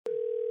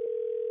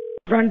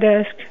Front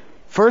desk.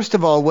 First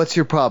of all, what's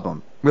your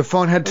problem? The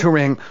phone had to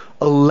ring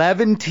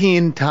 11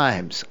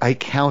 times. I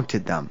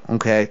counted them,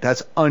 okay?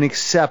 That's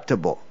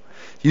unacceptable.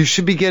 You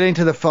should be getting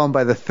to the phone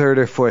by the third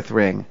or fourth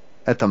ring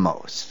at the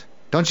most.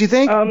 Don't you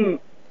think?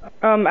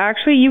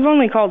 Actually, you've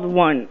only called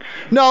once.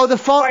 No, the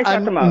phone...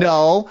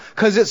 no,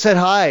 because it said,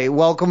 hi,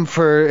 welcome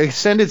for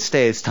extended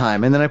stays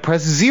time. And then I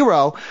pressed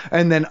 0,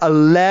 and then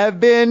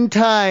 11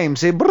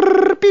 times. Say,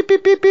 brrr, beep,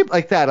 beep, beep, beep,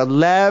 like that.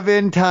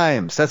 11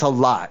 times. That's a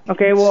lot.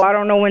 Okay, well, I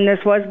don't know when this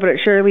was, but it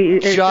surely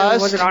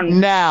wasn't on...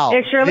 now.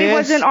 It surely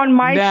wasn't on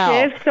my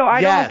shift, so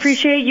I don't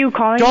appreciate you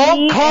calling me.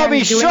 Don't call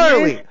me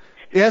Shirley.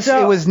 Yes,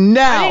 so, it was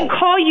now. I didn't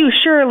call you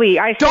Shirley.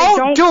 I said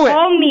don't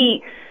call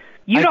me.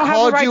 You don't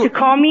have the right to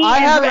call me. I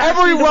have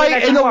every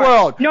right in the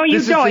world. No,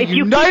 you don't. If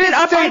you United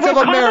States of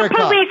America.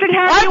 Call the police and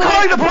have you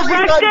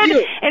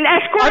arrested and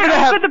escorted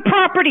off of the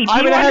property.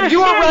 I'm going to have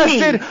you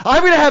arrested.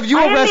 I'm going to have you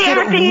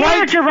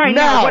arrested right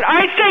now. But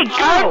I say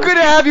go. I'm going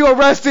to have you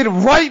arrested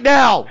right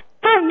now.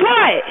 For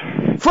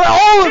what? For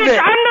all of it.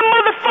 I'm the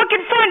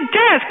motherfucking front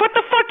desk. What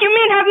the fuck you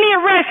mean have me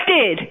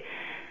arrested?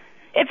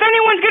 If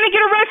anyone's going to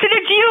get arrested,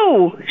 it's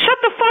you. Shut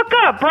the fuck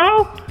up,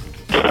 bro.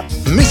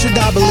 Mr.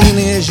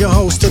 Dabalina is your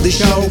host of the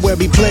show, where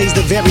he plays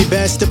the very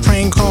best of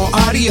prank call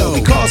audio.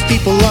 He calls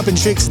people up and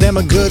tricks them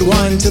a good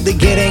one till they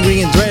get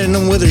angry and threaten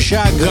them with a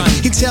shotgun.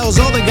 He tells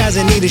all the guys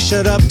they need to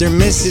shut up their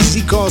misses.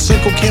 He calls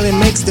Circle K and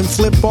makes them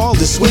flip all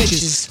the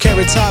switches.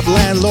 Carrot Top,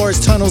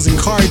 landlords, tunnels, and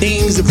car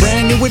dings. A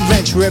brand new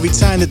adventure every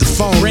time that the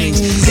phone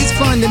rings. It's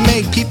fun to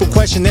make people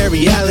question their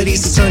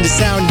realities, to turn the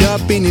sound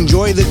up and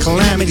enjoy the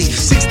calamity.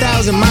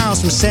 6,000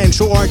 miles from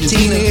Central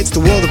Argentina, it's the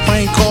world of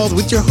prank calls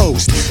with your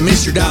host,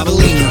 Mr.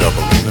 Dabalina. Mr.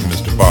 Dabalina,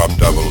 Mr. Bob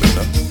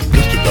Dabalina,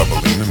 Mr.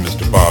 Dabalina,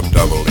 Mr. Bob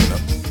Dabalina,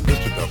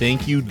 Mr. Dabalina.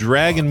 Thank you,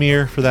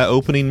 Dragonmere, for that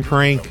opening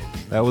prank.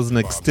 That was an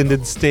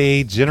extended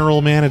stay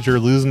general manager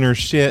losing her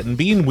shit and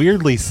being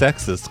weirdly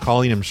sexist,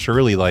 calling him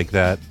Shirley like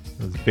that.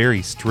 It was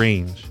very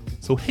strange.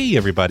 So hey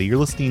everybody, you're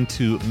listening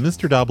to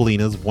Mr.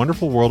 Dabalina's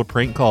Wonderful World of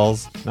Prank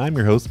Calls, and I'm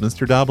your host,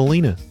 Mr.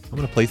 Dabalina. I'm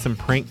going to play some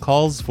prank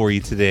calls for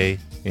you today,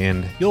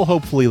 and you'll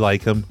hopefully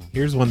like them.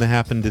 Here's one that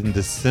happened in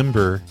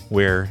December,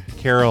 where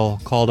Carol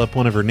called up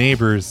one of her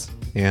neighbors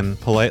and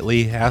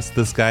politely asked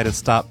this guy to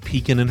stop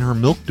peeking in her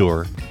milk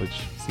door,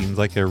 which seems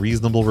like a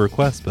reasonable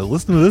request, but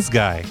listen to this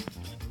guy.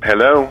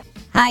 Hello?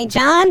 Hi,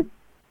 John?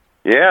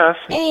 Yes.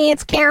 Hey,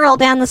 it's Carol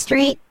down the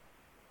street.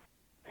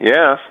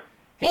 Yes.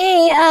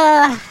 Hey,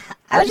 I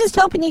was just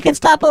hoping you could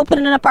stop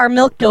opening up our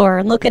milk door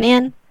and looking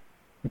in,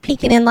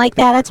 peeking in like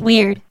that. That's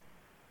weird.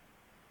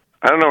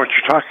 I don't know what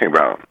you're talking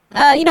about.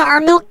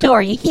 Our milk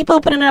door. You keep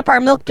opening up our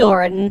milk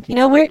door, and,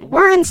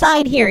 we're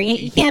inside here.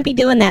 You can't be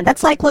doing that.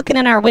 That's like looking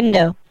in our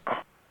window.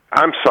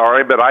 I'm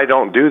sorry, but I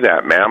don't do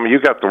that, ma'am. You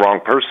got the wrong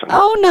person.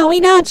 Oh, no, we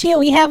know it's you.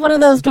 We have one of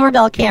those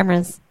doorbell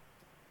cameras.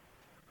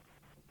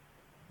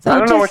 So I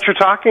don't know what you're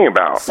talking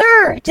about.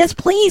 Sir, just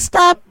please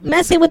stop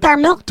messing with our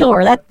milk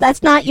door.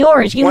 That's not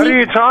yours. What are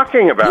you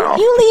talking about?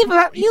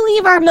 You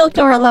leave our milk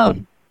door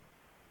alone.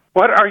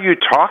 What are you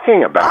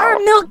talking about? Our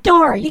milk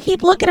door. You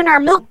keep looking at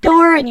our milk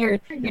door and you're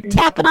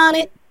tapping on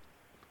it.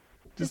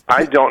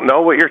 I don't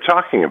know what you're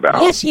talking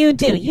about. Yes, you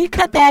do. You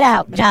cut that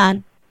out,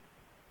 John.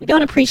 We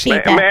don't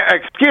appreciate that.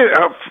 Excuse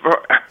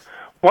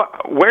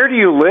where do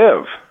you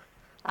live?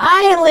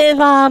 I live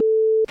on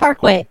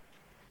Parkway.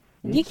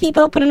 You keep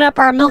opening up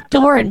our milk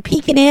door and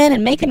peeking in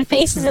and making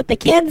faces at the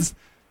kids.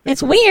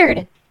 It's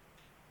weird.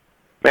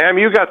 Ma'am,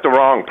 you got the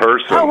wrong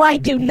person. Oh, I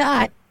do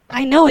not.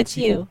 I know it's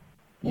you.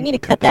 You need to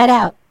cut that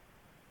out.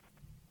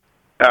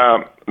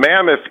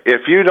 Ma'am,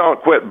 if you don't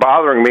quit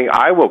bothering me,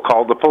 I will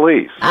call the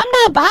police. I'm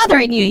not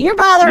bothering you. You're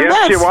bothering us.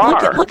 Yes, you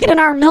are. Looking at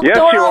our milk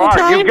door all the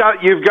time.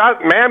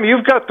 Ma'am,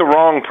 you've got the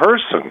wrong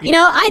person.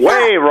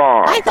 Way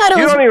wrong. I thought it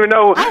was.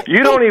 You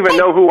don't even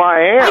know who I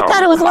am. I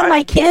thought it was one of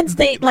my kids.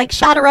 They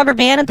shot a rubber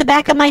band at the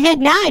back of my head.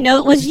 Now I know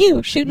it was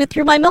you shooting it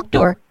through my milk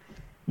door.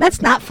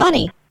 That's not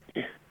funny.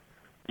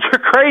 You're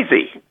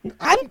crazy.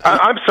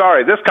 I'm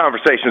sorry. This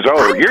conversation's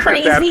over. You're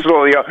crazy. Just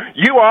absolutely.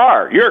 You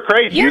are. You're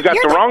crazy. You got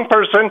the wrong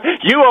person.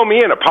 You owe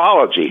me an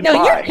apology. No,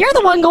 you're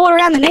the one going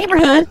around the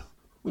neighborhood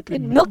looking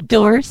at milk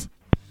doors.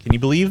 Can you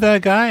believe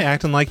that guy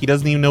acting like he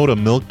doesn't even know what a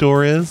milk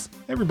door is?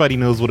 Everybody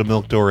knows what a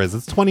milk door is.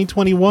 It's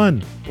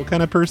 2021. What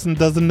kind of person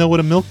doesn't know what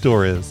a milk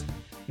door is?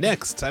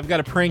 Next, I've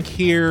got a prank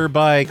here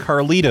by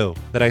Carlito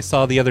that I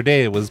saw the other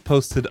day. It was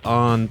posted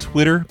on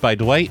Twitter by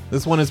Dwight.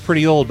 This one is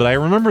pretty old, but I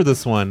remember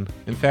this one.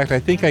 In fact, I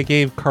think I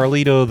gave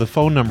Carlito the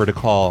phone number to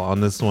call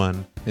on this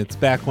one. It's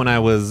back when I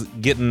was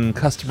getting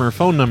customer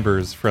phone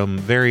numbers from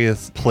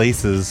various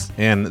places,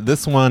 and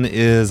this one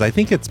is, I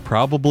think it's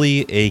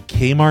probably a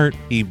Kmart.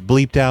 He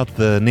bleeped out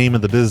the name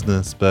of the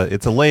business, but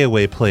it's a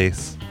layaway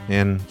place.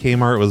 And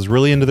Kmart was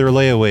really into their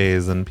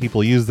layaways, and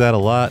people use that a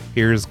lot.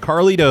 Here's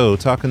Carlito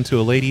talking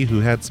to a lady who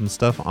had some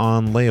stuff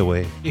on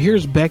layaway.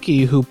 Here's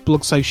Becky, who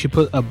looks like she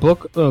put a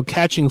book,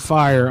 Catching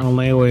Fire, on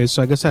layaway,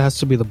 so I guess that has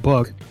to be the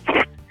book.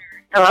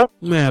 Hello?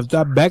 Man, is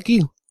that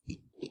Becky?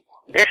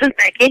 This is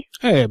Becky.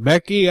 Hey,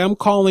 Becky, I'm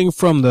calling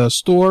from the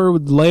store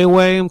with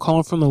layaway. I'm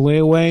calling from the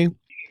layaway.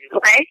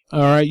 Okay.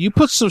 All right. You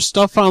put some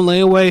stuff on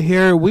layaway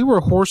here. We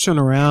were horsing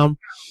around.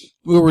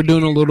 We were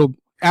doing a little,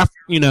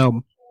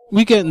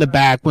 we get in the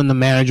back when the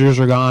managers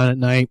are gone at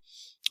night.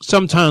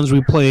 Sometimes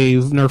we play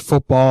Nerf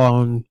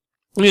football and,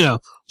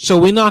 so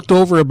we knocked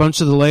over a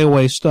bunch of the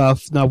layaway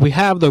stuff. Now we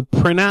have the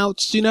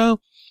printouts,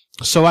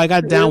 so I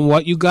got down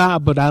what you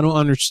got, but I don't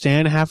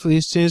understand half of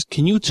these things.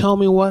 Can you tell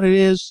me what it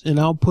is and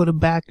I'll put it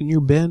back in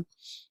your bin?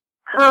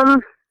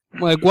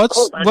 Like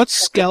what's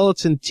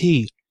skeleton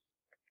tee?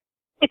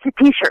 It's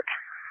a T-shirt.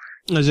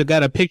 Has it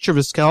got a picture of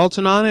a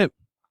skeleton on it?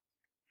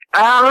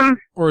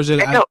 Or is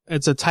it?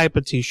 It's a type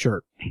of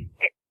T-shirt.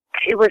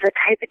 It was a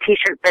type of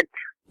T-shirt, but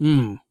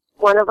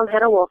one of them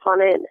had a wolf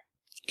on it.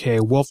 Okay,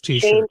 wolf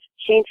T-shirt.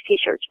 Change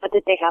T-shirts. What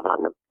did they have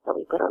on them that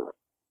we put on them?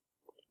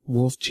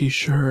 Wolf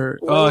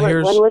T-shirt. One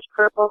was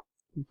purple.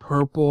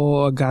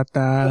 Purple. I got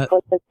that.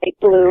 One was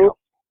blue.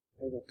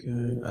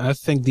 Okay. I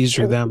think these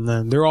are them.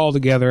 Then they're all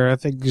together. I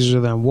think these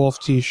are them. Wolf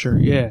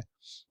T-shirt. Yeah.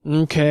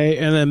 Okay,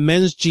 and then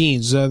men's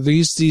jeans.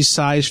 These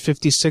size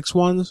 56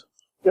 ones?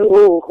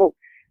 Ooh,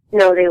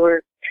 no, they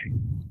were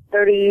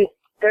 30,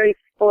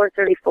 34,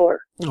 34.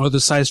 Oh, the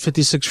size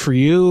 56 for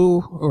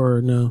you,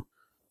 or no?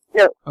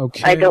 No.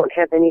 Okay. I don't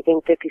have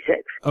anything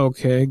 56.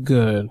 Okay,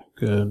 good.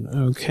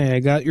 Okay, I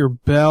got your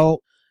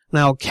belt.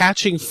 Now,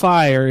 Catching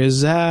Fire,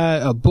 is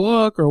that a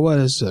book, or what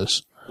is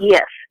this?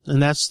 Yes.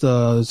 And that's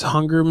the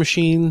Hunger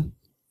Machine?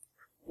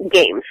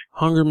 Games.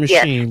 Hunger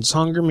Machines. Yes.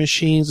 Hunger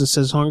Machines. It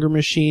says Hunger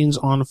Machines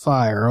on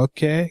Fire.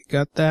 Okay,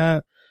 got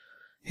that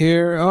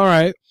here. All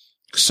right.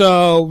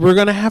 So we're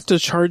going to have to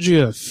charge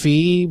you a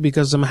fee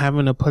because I'm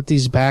having to put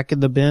these back in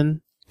the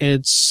bin.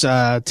 It's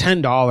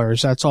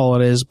 $10. That's all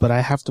it is, but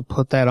I have to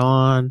put that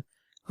on.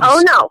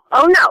 Oh, no.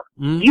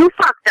 You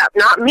fucked up,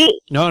 not me.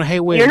 No, hey,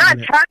 wait You're a not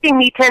minute. charging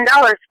me $10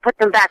 to put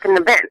them back in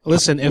the bin.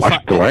 Listen, if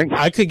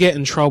I could get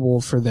in trouble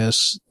for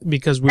this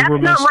because we were...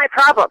 That's not my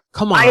problem.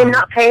 Come on. I am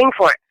not paying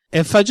for it.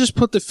 If I just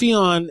put the fee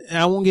on,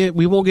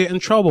 we won't get in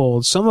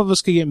trouble. Some of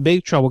us could get in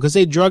big trouble because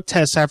they drug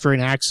test after an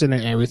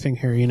accident and everything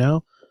here,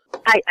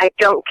 I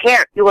don't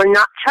care. You are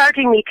not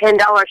charging me $10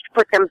 to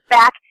put them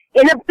back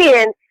in a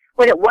bin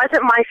when it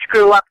wasn't my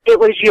screw up. It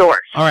was yours.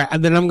 All right,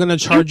 and then I'm going to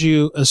charge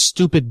you a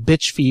stupid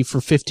bitch fee for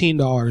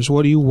 $15.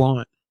 What do you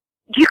want?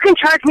 You can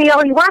charge me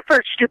all you want for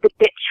a stupid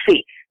bitch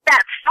fee.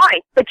 That's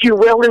fine, but you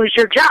will lose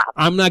your job.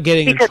 I'm not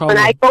getting in trouble.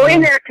 Because when I go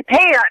in there to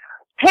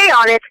pay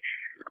on it,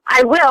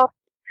 I will.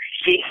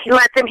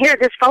 Let them hear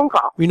this phone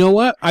call. You know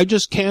what? I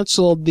just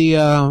canceled the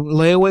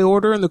layaway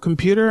order in the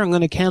computer. I'm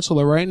going to cancel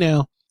it right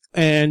now.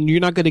 And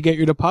you're not going to get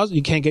your deposit.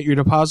 You can't get your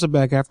deposit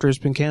back after it's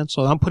been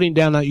canceled. I'm putting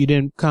down that you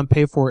didn't come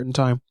pay for it in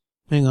time.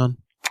 Hang on.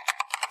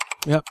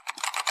 Yep.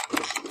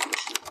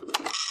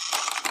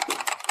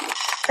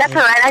 That's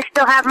all right. I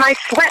still have my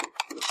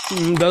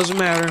slip. Doesn't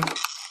matter.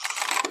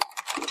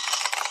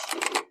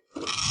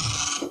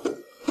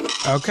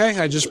 Okay,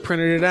 I just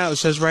printed it out. It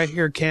says right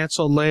here,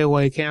 canceled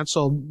layaway,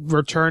 canceled,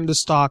 return to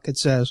stock, it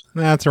says.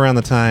 That's around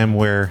the time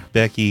where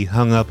Becky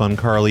hung up on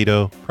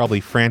Carlito, probably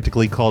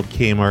frantically called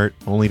Kmart,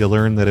 only to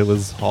learn that it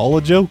was all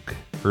a joke.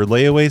 Her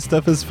layaway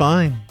stuff is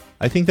fine.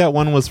 I think that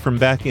one was from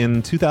back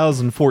in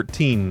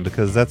 2014,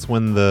 because that's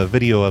when the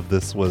video of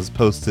this was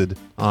posted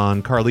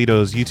on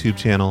Carlito's YouTube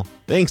channel.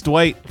 Thanks,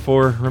 Dwight,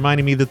 for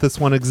reminding me that this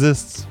one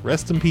exists.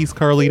 Rest in peace,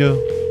 Carlito.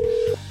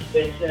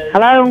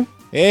 Hello?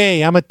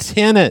 Hey, I'm a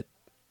tenant.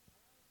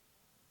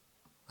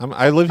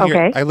 I live here.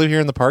 Okay. I live here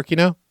in the park,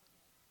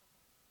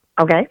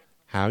 Okay.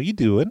 How you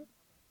doing?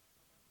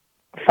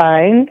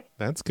 Fine.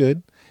 That's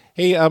good.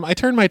 Hey, I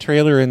turned my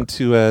trailer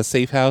into a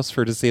safe house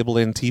for disabled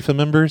Antifa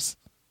members.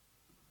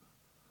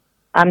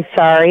 I'm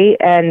sorry.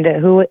 And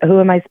who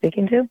am I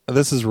speaking to?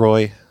 This is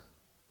Roy.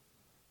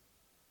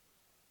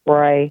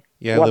 Roy.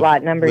 Yeah. What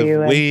lot number are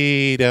you in?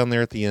 Way down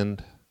there at the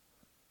end.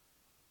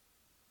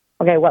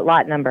 Okay, what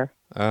lot number?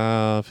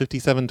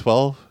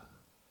 5712.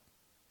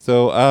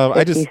 So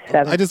I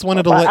just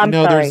wanted to let you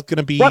know there's going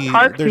to be... What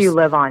park do you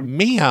live on?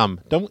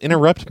 Ma'am, don't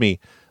interrupt me.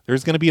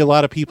 There's going to be a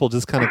lot of people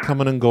just kind of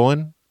coming and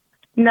going.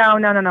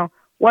 No.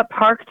 What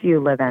park do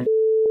you live in?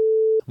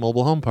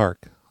 Mobile Home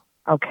Park.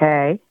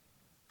 Okay.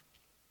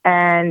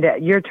 And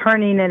you're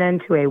turning it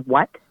into a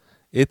what?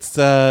 It's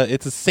a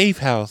safe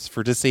house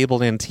for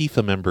disabled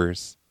Antifa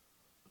members.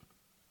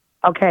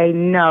 Okay,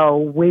 no,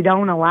 we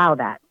don't allow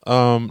that.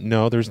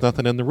 No, there's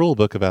nothing in the rule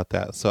book about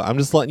that. So I'm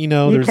just letting you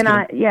know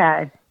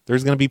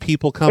There's going to be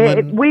people coming.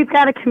 If we've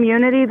got a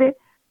community that,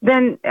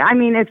 then, I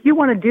mean, if you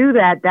want to do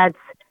that,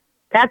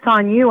 that's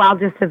on you. I'll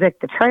just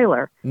evict the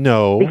trailer.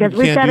 No, because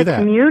we've got a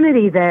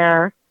community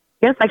there.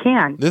 Yes, I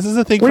can. This is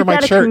a thing for my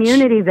church. We've got a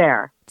community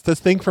there. It's this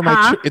thing for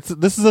my.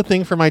 This is a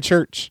thing for my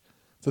church.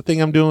 It's a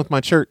thing I'm doing with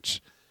my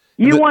church.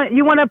 You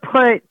want to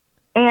put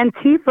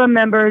Antifa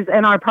members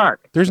in our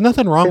park? There's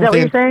nothing wrong with that. What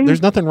you're saying?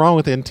 There's nothing wrong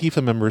with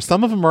Antifa members.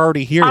 Some of them are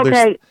already here.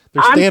 Okay,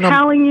 I'm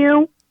telling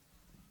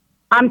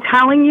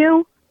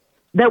you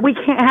that we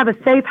can't have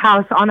a safe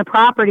house on a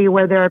property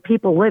where there are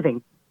people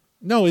living.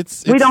 No, we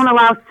don't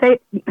allow safe.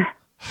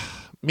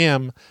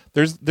 Ma'am,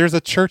 there's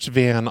a church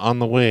van on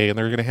the way, and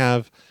they're going to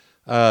have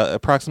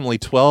approximately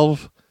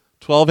 12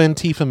 12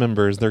 Antifa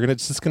members. They're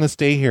just gonna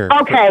stay here.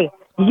 Okay,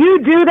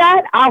 you do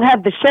that, I'll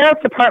have the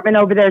sheriff's department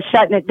over there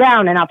shutting it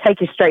down, and I'll take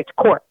you straight to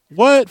court.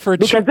 What for?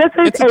 Because this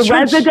is a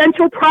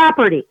residential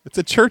property. It's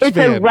a church It's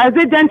van. a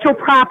residential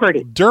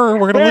property. We're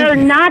gonna There's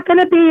live. not going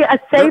to be a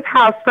safe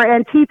house for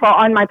Antifa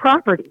on my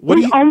property.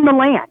 We own the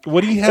land.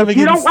 What do you have If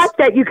you against? don't like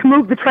that, you can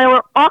move the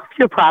trailer off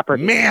your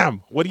property.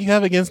 Ma'am, what do you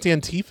have against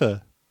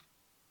Antifa?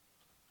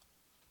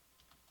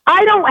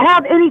 I don't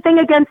have anything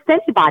against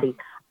anybody.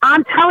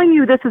 I'm telling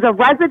you, this is a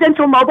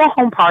residential mobile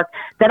home park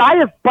that I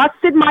have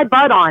busted my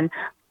butt on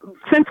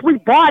since we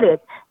bought it,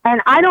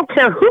 and I don't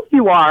care who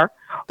you are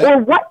or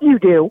what you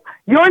do.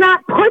 You're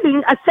not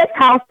putting a safe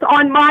house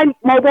on my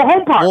mobile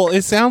home park. Well,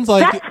 it sounds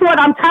like That's what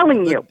I'm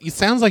telling you. It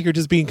sounds like you're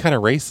just being kind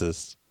of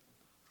racist.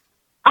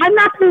 I'm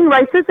not being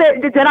racist.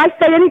 Did I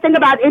say anything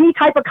about any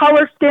type of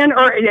color, skin,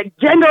 or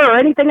gender, or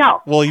anything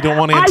else? Well, you don't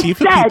want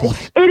Antifa I said people.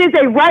 it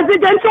is a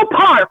residential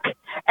park,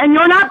 and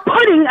you're not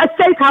putting a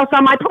safe house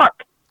on my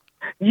park.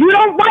 You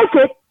don't like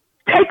it,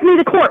 take me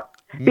to court.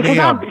 Because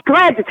Ma'am. I'll be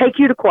glad to take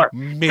you to court.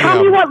 Tell me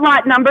Ma'am. what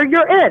lot number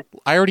you're in.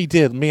 I already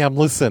did. Ma'am,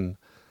 listen.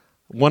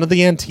 One of the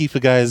Antifa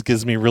guys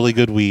gives me really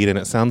good weed, and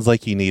it sounds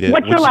like you need it.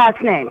 What's your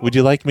last name? Would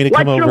you like me to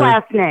come What's over? your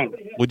last name?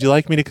 Would you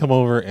like me to come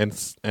over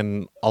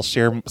and I'll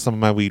share some of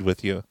my weed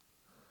with you?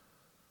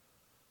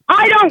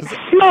 I don't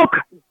smoke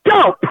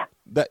dope.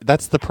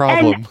 That's the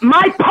problem. And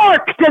my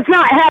park does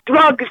not have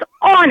drugs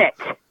on it.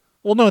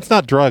 Well, no, it's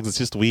not drugs. It's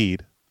just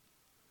weed.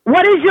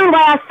 What is your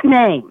last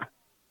name?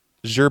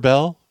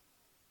 Gerbel?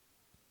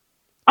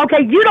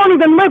 Okay, you don't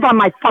even live on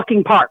my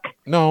fucking park.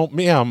 No,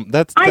 ma'am.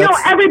 I know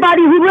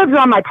everybody who lives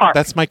on my park.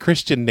 That's my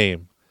Christian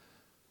name.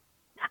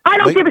 I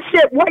don't give a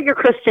shit what your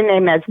Christian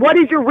name is. What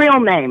is your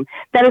real name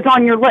that is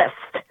on your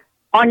list,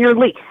 on your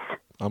lease?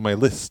 On my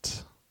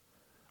list.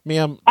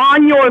 Ma'am,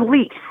 On your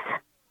lease.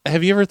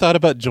 have you ever thought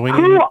about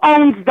joining? Who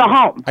owns the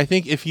home? I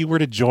think if you were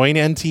to join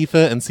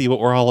Antifa and see what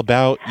we're all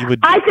about, you would.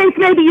 I think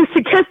maybe you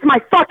should kiss my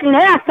fucking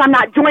ass. I'm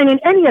not joining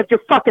any of your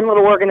fucking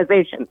little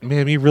organizations.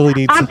 Ma'am, you really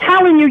need. I'm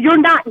telling you, you're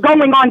not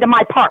going onto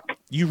my park.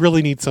 You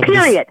really need some.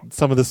 Period. Of this,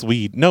 some of this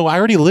weed. No, I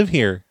already live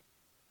here.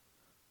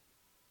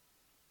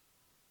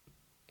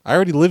 I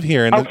already live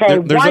here, and Okay,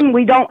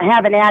 we don't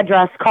have an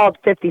address called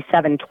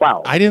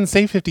 5712. I didn't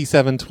say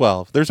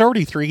 5712. There's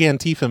already 3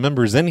 Antifa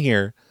members in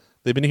here.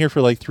 They've been here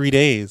for like 3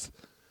 days.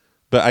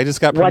 But I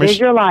just got permission. What is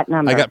your lot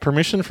number? I got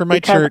permission from my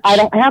Because church. I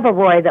don't have a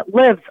Roy that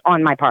lives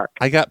on my park.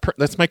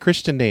 That's my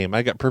Christian name.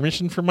 I got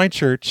permission from my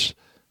church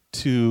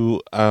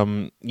to,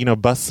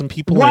 bust some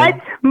people What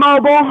in.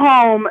 mobile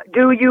home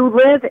do you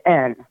live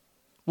in?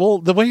 Well,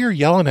 the way you're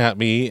yelling at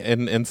me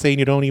and saying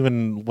you don't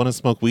even want to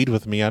smoke weed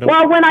with me, I don't.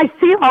 Well, when I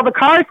see all the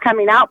cars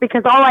coming out,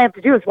 because all I have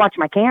to do is watch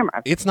my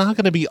camera. It's not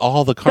going to be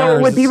all the cars. So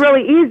it would be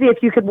really easy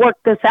if you could work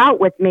this out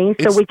with me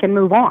so we can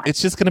move on.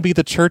 It's just going to be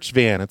the church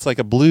van. It's like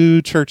a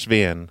blue church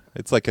van.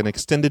 It's like an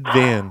extended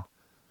van.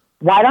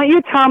 Why don't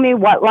you tell me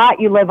what lot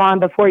you live on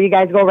before you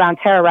guys go around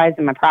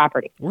terrorizing my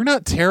property? We're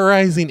not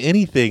terrorizing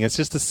anything. It's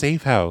just a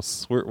safe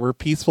house. We're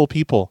peaceful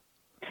people.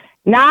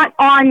 Not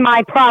on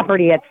my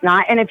property, it's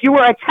not. And if you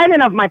were a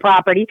tenant of my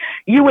property,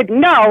 you would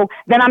know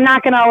that I'm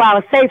not going to allow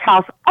a safe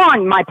house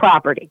on my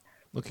property.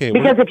 Okay.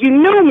 Because if you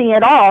knew me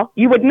at all,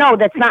 you would know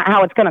that's not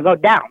how it's going to go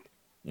down.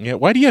 Yeah.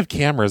 Why do you have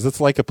cameras?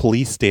 It's like a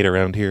police state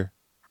around here.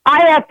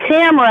 I have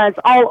cameras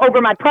all over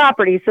my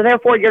property, so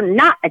therefore you're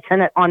not a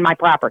tenant on my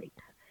property.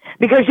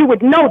 Because you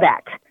would know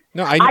that.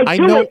 No, I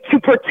do know it to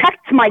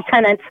protect my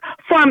tenants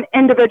from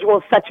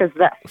individuals such as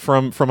this.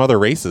 from other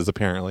races,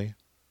 apparently.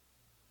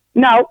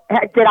 No,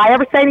 did I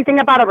ever say anything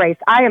about a race?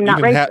 I am not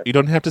racist. You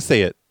don't have to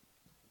say it.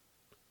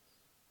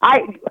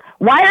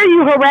 Why are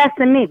you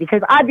harassing me?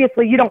 Because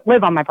obviously you don't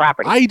live on my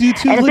property. I do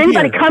too. And if live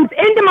anybody here. comes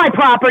into my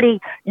property,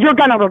 you're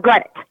going to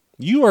regret it.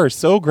 You are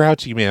so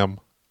grouchy, ma'am.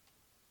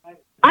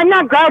 I'm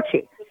not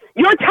grouchy.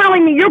 You're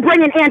telling me you're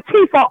bringing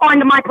Antifa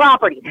onto my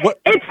property.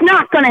 It's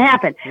not going to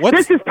happen.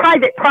 This is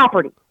private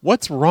property.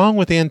 What's wrong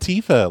with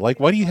Antifa? Like,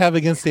 what do you have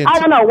against Antifa? I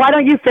don't know. Why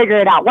don't you figure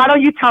it out? Why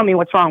don't you tell me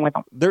what's wrong with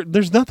them?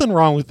 There's nothing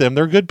wrong with them.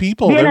 They're good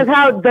people. Being as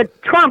how the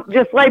Trump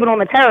just labeled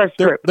them a terrorist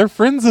group. They're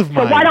friends of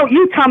mine. So why don't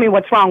you tell me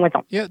what's wrong with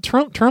them? Yeah,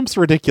 Trump's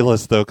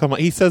ridiculous, though. Come on.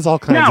 He says all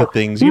kinds of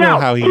things. You know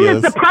how he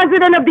is the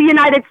president of the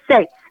United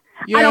States.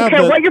 Yeah, I don't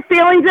care what your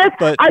feelings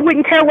is. I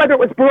wouldn't care whether it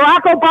was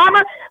Barack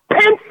Obama,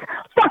 Pence,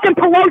 fucking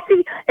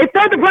Pelosi. If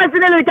they're the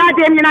president of the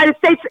goddamn United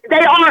States, they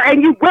are,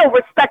 and you will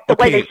respect the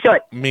way they should.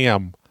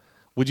 Ma'am,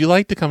 would you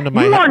like to come to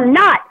my You are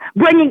not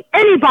bringing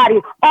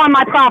anybody on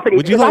my property.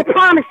 Would you because like- I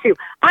promise you,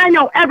 I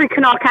know every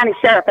Kanawha County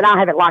sheriff, and I'll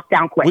have it locked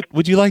down quick.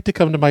 Would you like to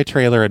come to my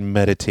trailer and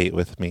meditate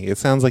with me? It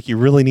sounds like you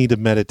really need to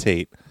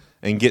meditate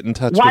and get in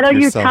touch Why with don't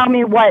you yourself. tell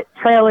me what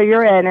trailer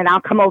you're in, and I'll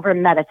come over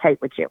and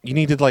meditate with you. You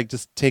need to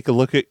just take a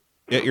look at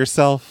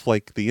yourself,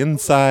 like the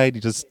inside.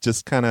 You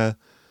just kind of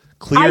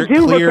clear. I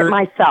do look at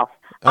myself.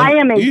 I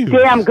am a ew.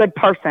 damn good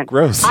person.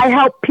 Gross. I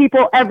help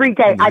people every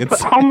day. I put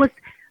homeless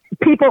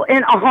people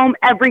in a home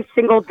every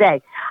single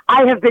day.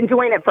 I have been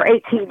doing it for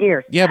 18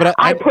 years. Yeah, but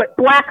I put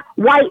black,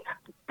 white,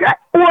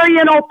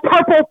 Oriental,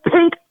 purple,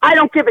 pink, I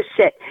don't give a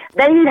shit.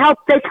 They need help,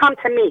 they come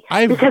to me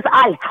because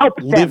I help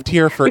them. Lived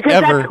here forever.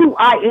 Because that's who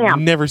I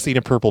am. Never seen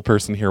a purple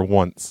person here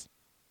once.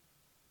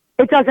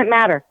 It doesn't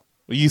matter.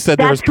 You said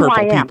there was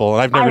purple people,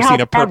 and I've never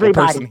seen a purple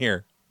person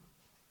here.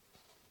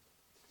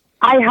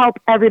 I help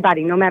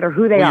everybody, no matter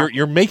who they are.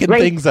 You're making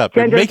Race, things up.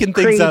 gender, You're making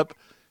things creed. up.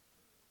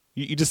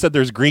 You just said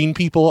there's green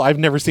people. I've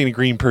never seen a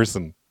green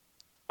person.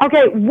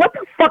 Okay, what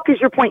the fuck is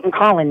your point in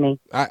calling me?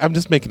 I'm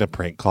just making a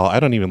prank call. I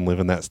don't even live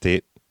in that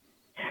state.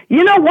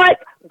 You know what?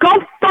 Go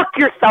fuck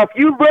yourself,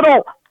 you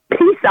little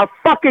piece of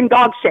fucking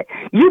dog shit.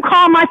 You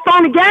call my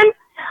phone again,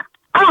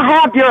 I'll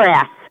have your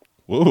ass.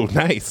 Whoa,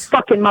 nice.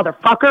 Fucking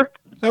motherfucker.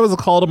 That was a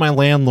call to my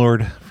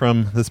landlord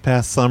from this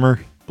past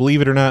summer.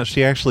 Believe it or not,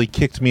 she actually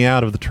kicked me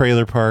out of the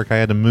trailer park. I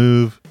had to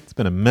move. It's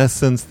been a mess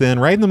since then,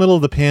 right in the middle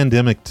of the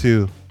pandemic,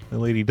 too. The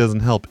lady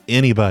doesn't help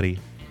anybody.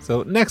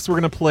 So next we're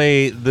going to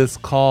play this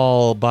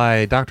call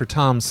by Dr.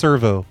 Tom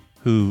Servo,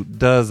 who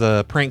does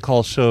a prank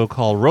call show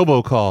called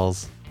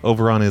Robocalls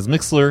over on his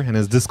Mixler and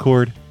his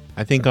Discord,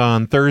 I think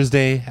on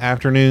Thursday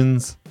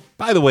afternoons.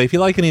 By the way, if you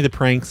like any of the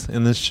pranks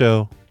in this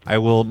show, I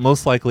will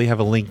most likely have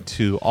a link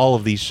to all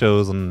of these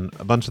shows on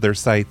a bunch of their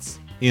sites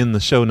in the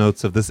show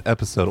notes of this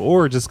episode,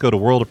 or just go to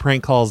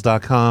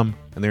worldofprankcalls.com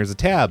and there's a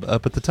tab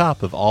up at the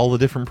top of all the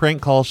different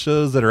prank call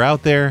shows that are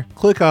out there.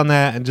 Click on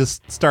that and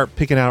just start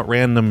picking out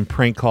random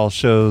prank call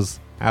shows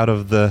out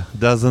of the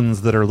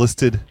dozens that are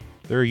listed.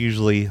 There are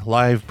usually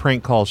live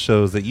prank call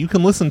shows that you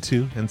can listen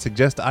to and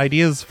suggest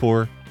ideas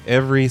for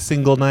every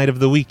single night of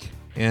the week.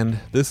 And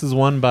this is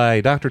one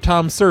by Dr.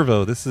 Tom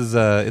Servo. This is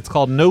it's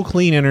called No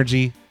Clean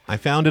Energy. I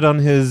found it on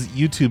his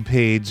YouTube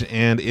page,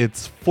 and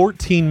it's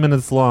 14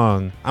 minutes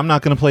long. I'm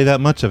not going to play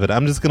that much of it.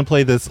 I'm just going to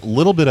play this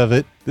little bit of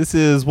it. This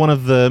is one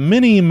of the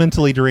many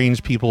mentally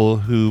deranged people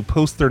who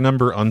post their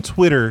number on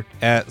Twitter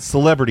at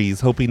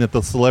celebrities, hoping that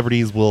the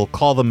celebrities will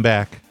call them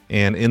back.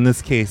 And in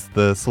this case,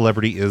 the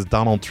celebrity is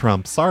Donald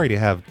Trump. Sorry to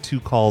have two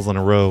calls in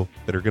a row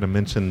that are going to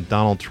mention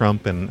Donald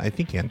Trump and I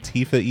think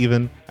Antifa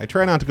even. I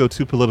try not to go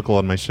too political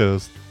on my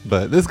shows.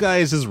 But this guy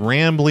is just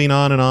rambling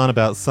on and on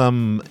about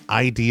some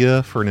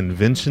idea for an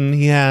invention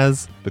he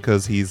has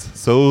because he's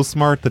so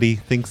smart that he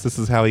thinks this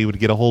is how he would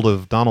get a hold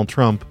of Donald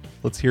Trump.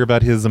 Let's hear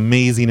about his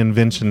amazing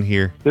invention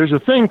here. There's a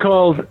thing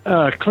called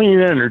clean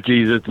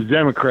energy that the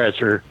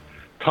Democrats are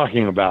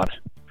talking about.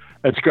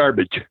 That's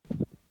garbage.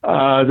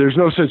 There's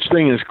no such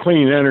thing as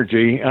clean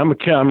energy. I'm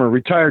a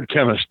retired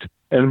chemist.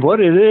 And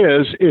what it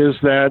is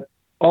that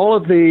all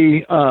of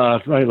the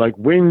like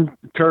wind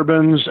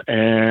turbines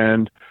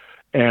and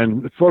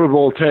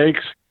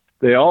photovoltaics,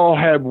 they all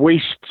have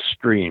waste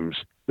streams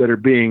that are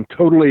being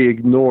totally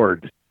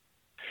ignored.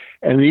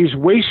 And these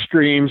waste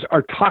streams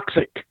are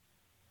toxic.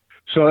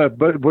 So,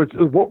 but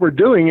what we're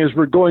doing is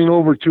we're going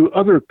over to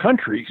other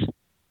countries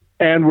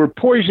and we're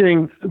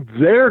poisoning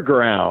their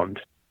ground.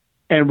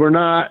 And we're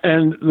not,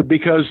 and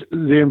because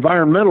the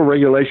environmental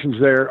regulations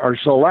there are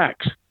so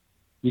lax.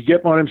 You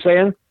get what I'm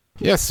saying?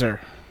 Yes, sir.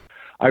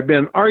 I've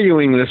been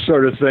arguing this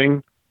sort of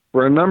thing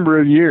for a number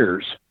of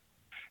years.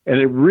 And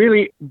it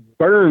really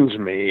burns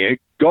me,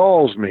 it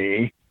galls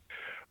me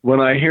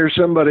when I hear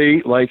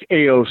somebody like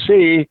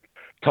AOC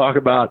talk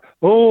about,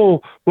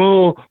 well,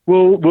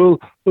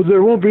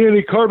 there won't be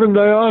any carbon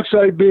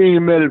dioxide being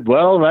emitted.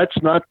 Well, that's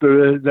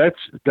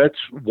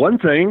one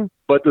thing.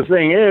 But the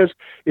thing is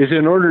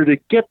in order to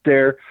get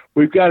there,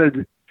 we've got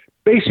to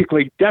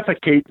basically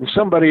defecate in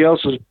somebody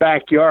else's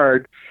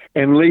backyard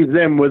and leave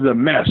them with a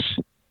mess.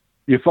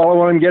 You follow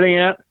what I'm getting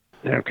at?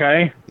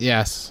 Okay?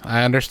 Yes,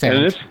 I understand.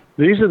 And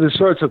these are the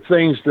sorts of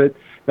things that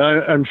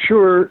I'm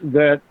sure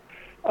that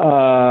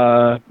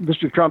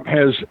Mr. Trump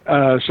has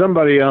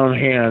somebody on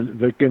hand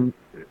that can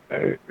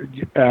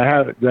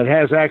that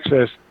has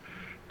access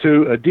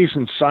to a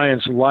decent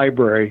science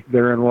library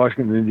there in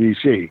Washington,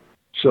 D.C.,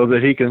 so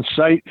that he can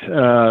cite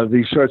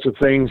these sorts of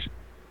things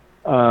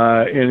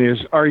in his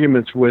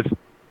arguments with,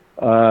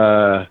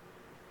 because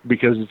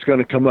it's going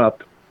to come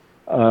up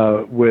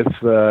with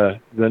the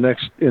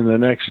next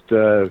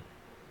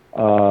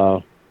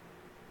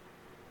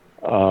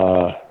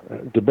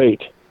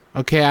debate.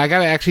 Okay, I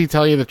gotta actually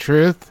tell you the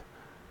truth.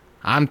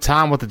 I'm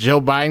Tom with the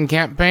Joe Biden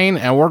campaign,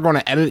 and we're going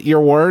to edit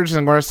your words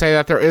and we're going to say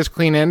that there is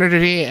clean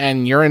energy,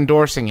 and you're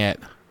endorsing it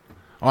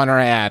on our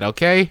ad.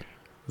 Okay?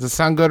 Does it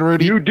sound good,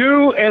 Rudy? You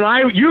do, and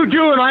I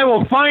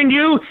will find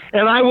you,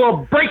 and I will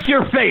break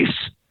your face.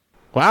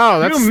 Wow,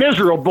 that's... You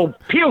miserable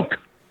puke.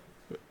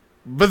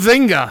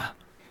 Bazinga.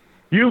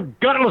 You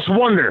gutless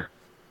wonder.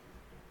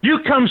 You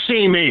come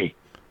see me.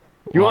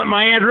 You want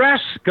my address?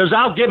 Because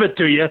I'll give it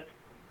to you.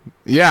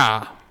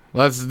 Yeah,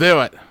 let's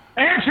do it.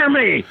 Answer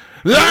me.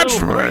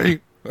 That's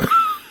right.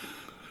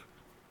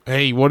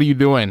 Hey, what are you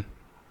doing?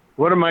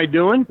 What am I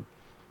doing?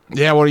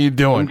 Yeah, what are you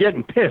doing? I'm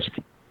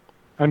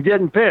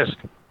getting pissed.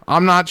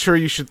 I'm not sure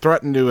you should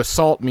threaten to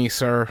assault me,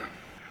 sir.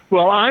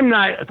 Well, I'm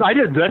not.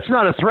 That's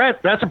not a threat.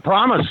 That's a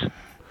promise.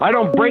 I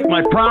don't break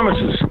my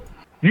promises.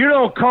 You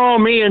don't call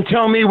me and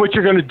tell me what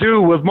you're going to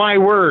do with my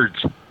words.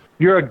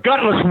 You're a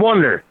gutless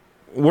wonder.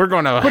 We're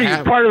going to What are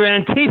you, part of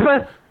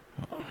Antifa?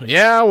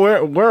 Yeah,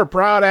 we're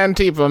proud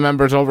Antifa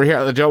members over here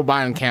at the Joe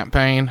Biden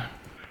campaign.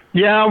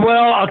 Yeah,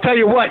 well, I'll tell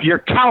you what, you're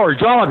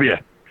cowards, all of you.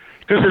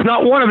 Because there's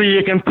not one of you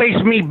that can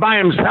face me by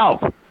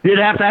himself. You'd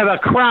have to have a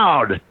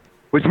crowd,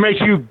 which makes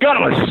you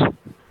gutless.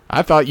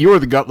 I thought you were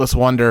the gutless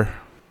wonder.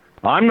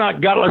 I'm not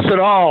gutless at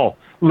all,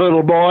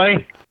 little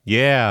boy.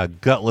 Yeah,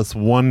 gutless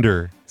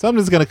wonder. So I'm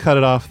just going to cut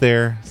it off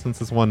there since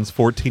this one's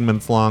 14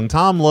 minutes long.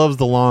 Tom loves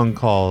the long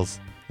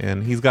calls,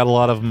 and he's got a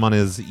lot of them on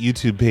his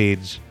YouTube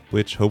page,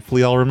 which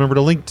hopefully I'll remember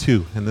to link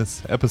to in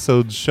this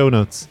episode's show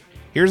notes.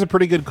 Here's a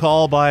pretty good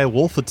call by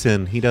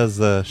Wolferton. He does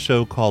a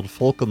show called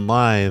Fulkin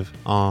Live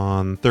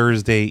on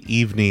Thursday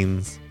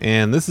evenings.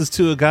 And this is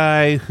to a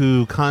guy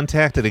who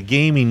contacted a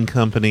gaming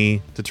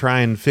company to try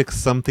and fix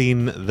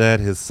something that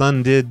his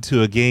son did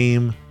to a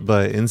game.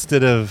 But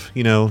instead of,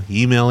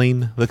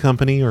 emailing the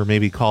company or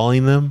maybe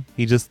calling them,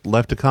 he just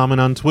left a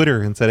comment on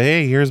Twitter and said,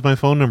 hey, here's my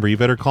phone number. You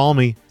better call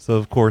me. So,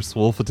 of course,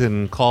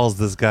 Wolferton calls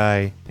this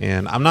guy.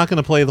 And I'm not going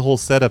to play the whole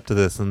setup to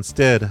this.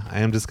 Instead,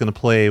 I am just going to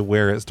play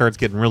where it starts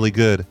getting really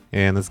good.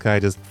 And this guy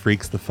just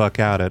freaks the fuck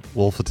out at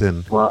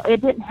Wolferton. Well,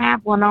 it didn't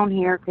have one on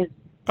here because...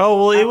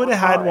 Oh, well, it would have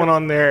had one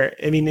on there.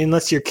 I mean,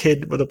 unless your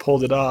kid would have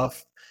pulled it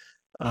off.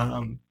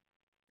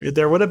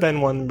 There would have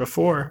been one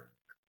before.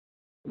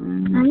 I've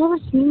never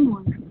seen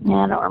one. Yeah,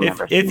 I don't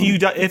remember.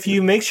 If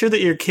you make sure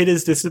that your kid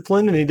is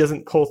disciplined and he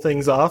doesn't pull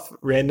things off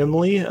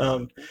randomly,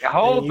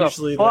 Hold the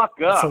usually fuck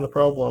that's up. not the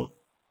problem.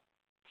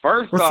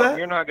 First What's off, that?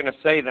 you're not going to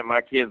say that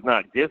my kid's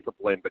not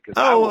disciplined because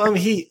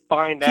he's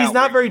find not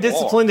out very where you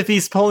disciplined if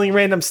he's pulling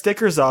random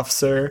stickers off,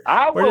 sir.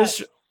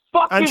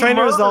 I'm trying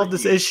to resolve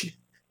this issue.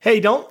 Hey,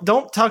 don't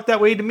talk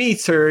that way to me,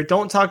 sir.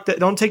 Don't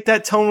take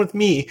that tone with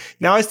me.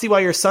 Now I see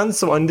why your son's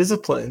so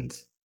undisciplined.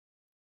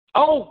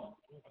 Oh,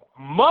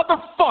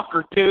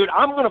 motherfucker, dude.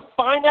 I'm going to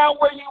find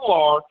out where you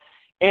are,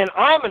 and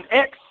I'm an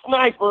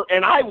ex-sniper,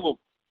 and I will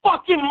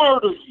fucking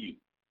murder you.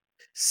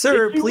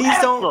 Sir, please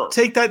don't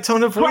take that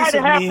tone of voice with me.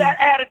 Try to have that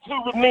attitude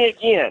with me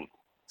again.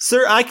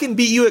 Sir, I can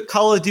beat you at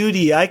Call of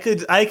Duty. I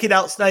could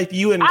out-snipe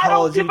you in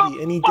Call of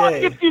Duty any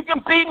day. If you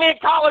can beat me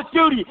at Call of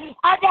Duty,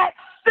 I got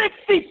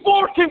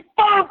 64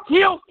 confirmed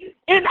kills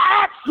in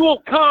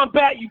actual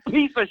combat, you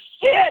piece of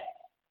shit.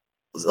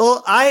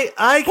 Well,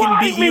 I can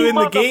beat you in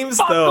the games,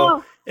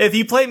 though. If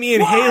you play me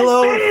in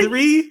Halo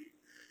 3,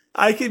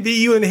 I can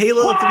beat you in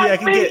Halo 3. I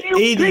can get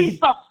 80. Piece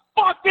of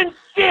fucking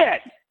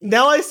shit.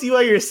 Now I see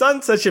why your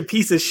son's such a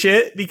piece of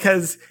shit,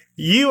 because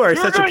you are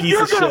such a piece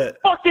of shit. You're gonna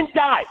fucking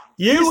die.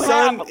 Your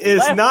son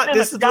is not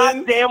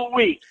disciplined. Goddamn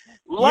week.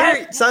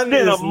 Your son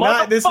is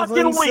not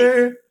disciplined,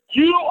 sir.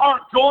 You are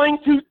going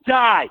to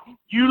die,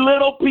 you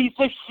little piece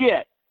of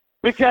shit.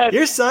 Because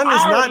your son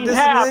is not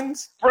disciplined.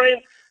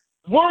 Friends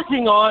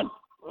working on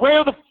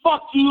where the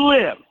fuck you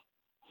live.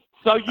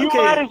 So you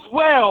might as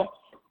well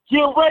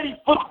get ready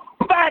for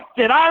the fact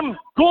that I'm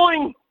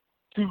going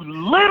to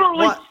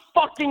literally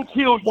fucking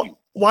kill you.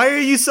 Why are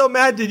you so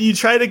mad? Did you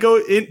try to go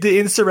into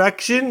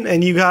insurrection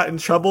and you got in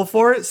trouble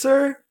for it,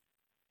 sir?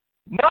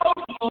 No,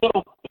 you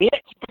little bitch,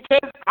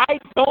 because I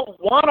don't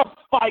want to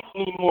fight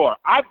anymore.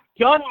 I've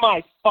done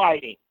my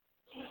fighting.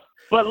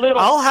 But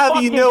I'll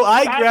have you know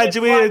I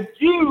graduated. Like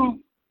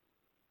you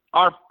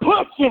are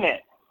pushing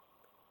it.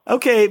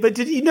 Okay, but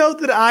did you know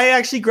that I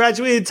actually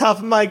graduated top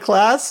of my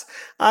class?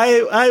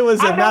 I was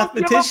a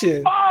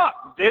mathematician.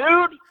 Fuck,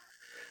 dude.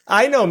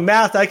 I know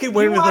math. I could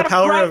win with the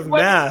power of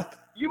math.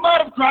 You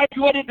might have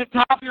graduated at the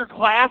top of your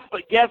class,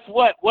 but guess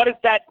what? What does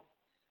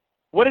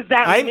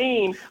that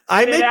mean?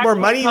 I make more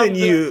money than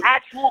you.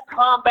 Actual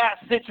combat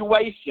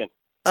situation.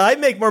 I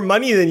make more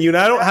money than you, and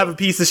I don't have a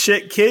piece of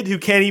shit kid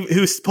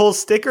who pulls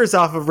stickers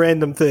off of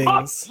random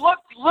things. Look,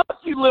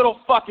 you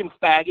little fucking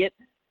faggot.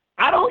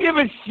 I don't give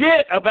a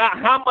shit about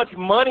how much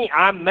money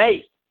I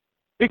make,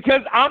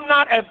 because I'm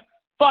not a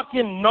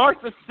fucking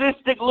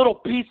narcissistic little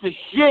piece of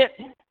shit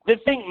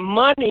that think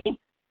money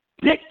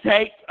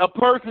dictates a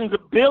person's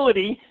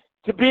ability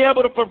to be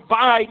able to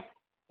provide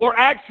or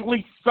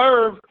actually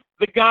serve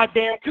the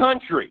goddamn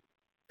country.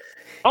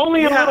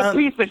 Only a little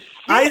piece of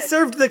shit. I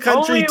served the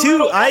country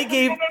too. I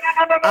gave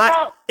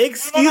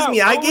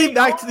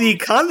back to the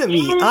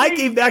economy.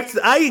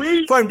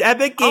 I formed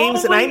Epic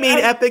Games and I made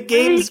Epic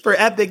Games for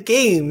Epic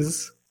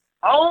Games.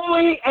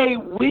 Only a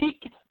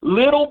weak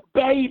little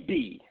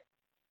baby,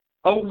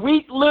 a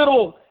weak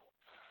little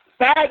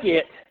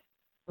faggot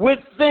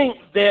would think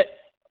that,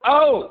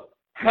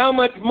 how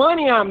much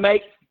money I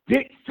make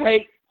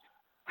dictates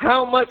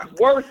how much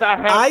worth I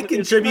have. I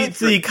contribute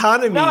to the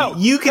economy. No,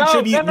 you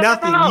contribute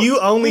nothing. You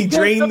only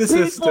drain the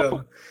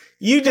system.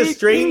 You just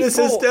drain the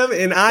system,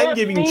 and I'm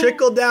giving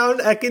trickle-down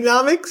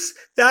economics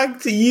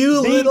back to you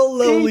little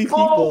lowly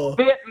people.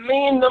 That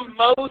mean the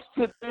most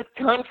to this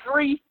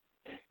country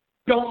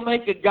don't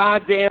make a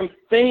goddamn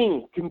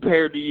thing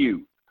compared to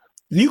you.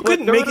 You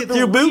couldn't make it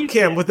through boot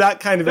camp with that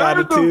kind of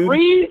attitude. The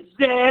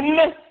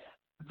reason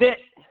that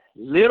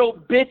little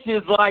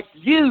bitches like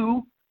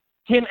you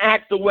can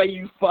act the way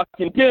you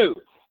fucking do.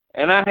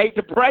 And I hate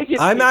to break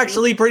it. I'm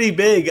actually pretty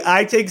big.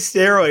 I take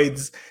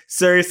steroids,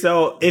 sir.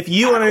 So if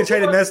you want to try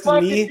to mess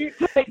with me,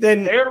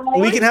 then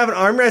we can have an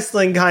arm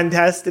wrestling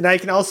contest, and I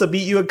can also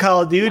beat you at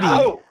Call of Duty.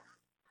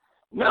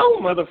 No,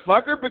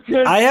 motherfucker,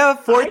 because I have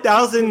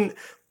 4,000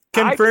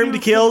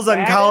 confirmed kills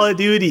on Call of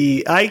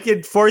Duty. I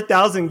get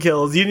 4,000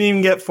 kills. You didn't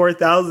even get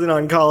 4,000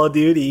 on Call of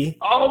Duty.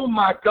 Oh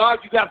my God,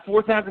 you got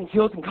 4,000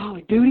 kills in Call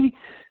of Duty?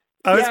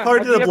 I was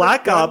part of the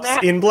Black Ops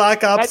in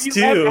Black Ops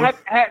 2.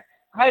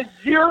 Has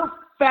your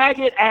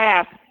faggot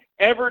ass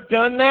ever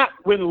done that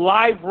when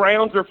live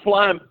rounds are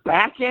flying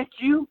back at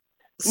you?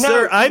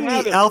 Sir, I'm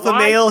the alpha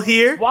male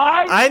here.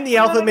 I'm the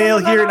alpha male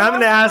here, and I'm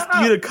going to ask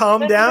you to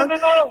calm down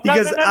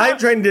because I'm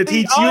trying to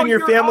teach you and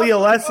your family a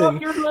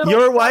lesson.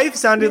 Your wife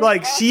sounded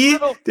like she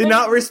did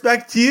not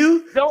respect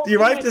you.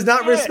 Your wife does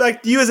not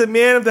respect you as a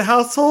man of the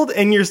household,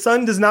 and your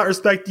son does not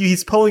respect you.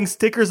 He's pulling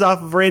stickers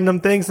off of random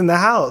things in the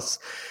house.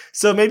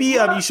 So maybe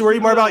you should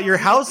worry more about your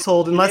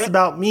household and less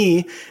about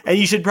me, and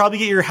you should probably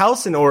get your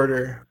house in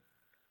order.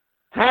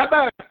 How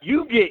about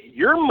you get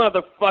your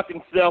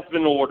motherfucking self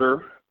in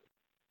order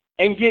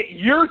and get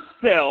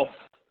yourself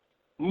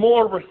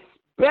more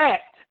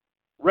respect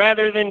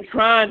rather than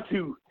trying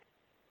to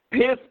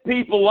piss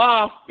people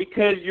off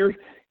because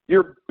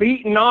you're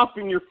beating off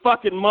in your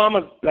fucking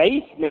mama's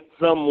basement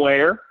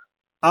somewhere.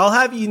 I'll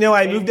have you know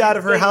I moved out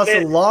of her house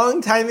a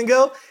long time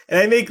ago, and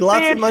I make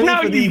lots of money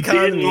for the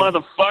economy.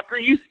 Motherfucker,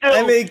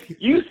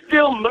 you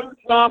still mooch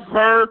off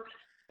her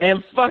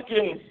and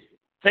fucking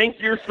think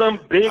you're some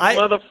big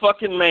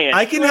motherfucking man.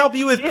 I can help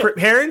you with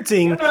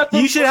parenting.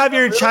 You should have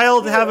your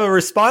child have a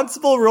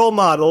responsible role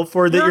model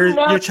for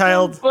your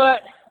child.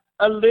 But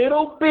a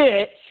little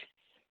bitch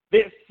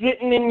that's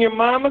sitting in your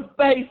mama's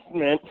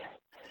basement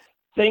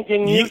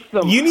thinking you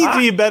need to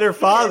be a better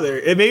father.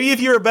 And maybe if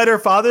you're a better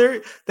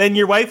father, then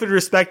your wife would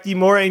respect you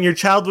more and your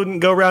child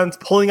wouldn't go around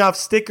pulling off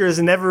stickers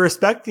and never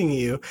respecting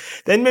you.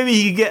 Then maybe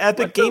you could get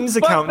Epic Games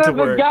account to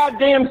work. A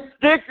goddamn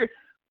sticker.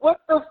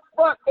 What the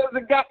fuck does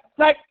a guy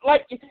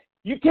like?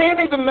 You can't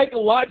even make a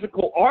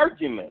logical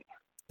argument.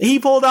 He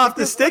pulled off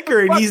the sticker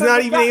and he's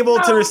not even able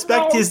to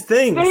respect his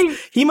things.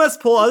 He must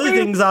pull other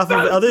things off of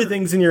other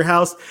things in your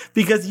house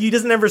because he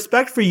doesn't have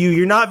respect for you.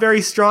 You're not a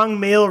very strong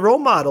male role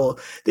model.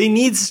 They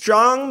need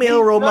strong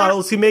male role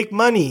models who make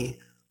money.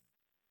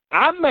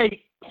 I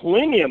make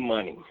plenty of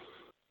money.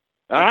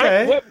 All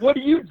right? What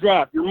do you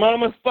drive? Your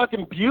mama's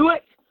fucking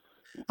Buick?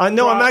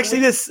 No, I'm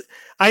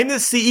the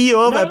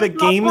CEO of Epic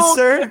Games,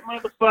 sir,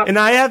 and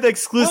I have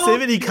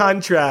exclusivity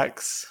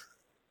contracts.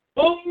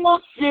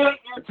 Bullshit,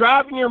 you're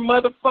driving your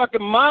motherfucking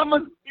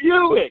mama's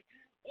Buick.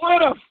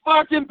 What a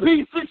fucking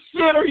piece of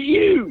shit are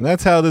you?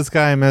 That's how this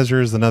guy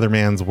measures another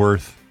man's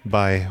worth,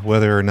 by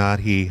whether or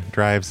not he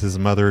drives his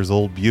mother's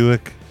old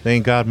Buick.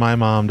 Thank God my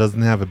mom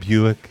doesn't have a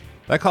Buick.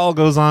 That call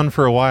goes on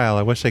for a while.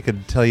 I wish I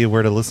could tell you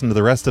where to listen to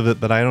the rest of it,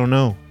 but I don't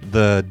know.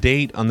 The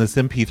date on this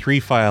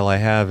MP3 file I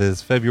have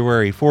is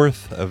February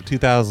 4th of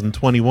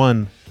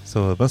 2021,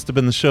 so it must have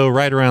been the show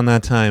right around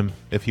that time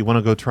if you want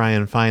to go try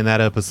and find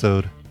that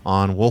episode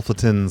on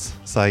Wolfeton's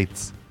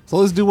sites. So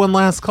let's do one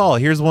last call.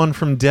 Here's one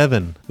from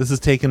Devin. This is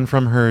taken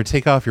from her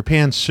Take Off Your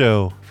Pants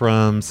show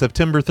from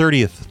September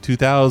 30th,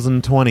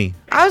 2020.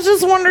 I was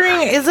just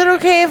wondering, is it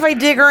okay if I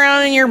dig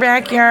around in your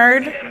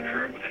backyard?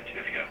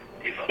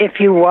 If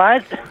you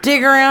what?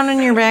 Dig around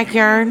in your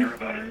backyard.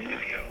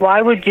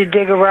 Why would you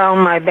dig around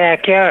my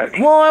backyard?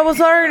 Well, I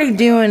was already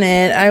doing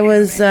it. I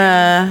was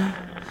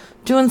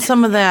doing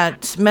some of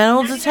that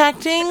metal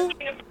detecting.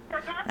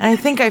 I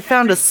think I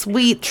found a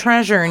sweet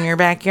treasure in your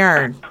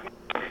backyard.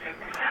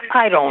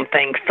 I don't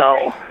think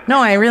so. No,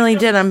 I really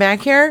did. I'm back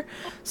here.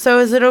 So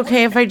is it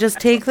okay if I just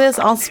take this?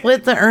 I'll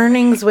split the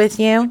earnings with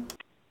you.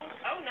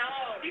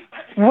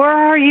 Where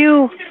are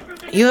you?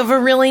 You have a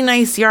really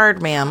nice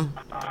yard, ma'am.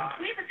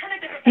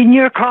 And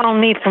you're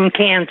calling me from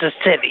Kansas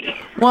City.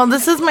 Well,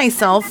 this is my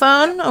cell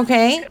phone,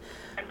 okay?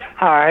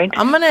 All right.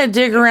 I'm going to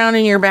dig around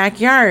in your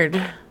backyard,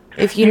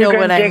 if you know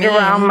what I mean. You're going to dig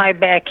around my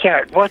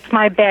backyard. What's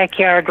my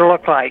backyard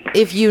look like?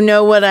 If you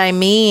know what I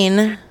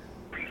mean.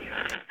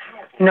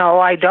 No,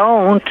 I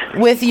don't.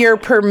 With your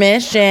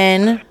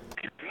permission.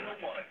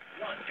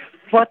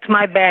 What's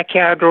my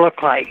backyard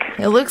look like?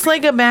 It looks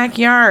like a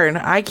backyard.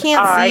 I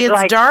can't see.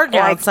 It's dark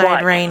like outside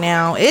what? right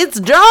now. It's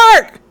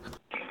dark!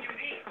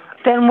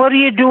 Then what are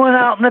you doing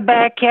out in the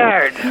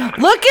backyard?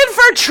 Looking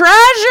for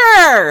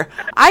treasure!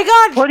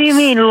 What do you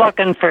mean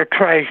looking for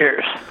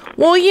treasures?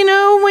 Well, you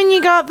know when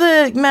you got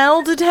the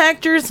metal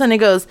detectors and it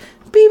goes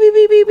beep, beep,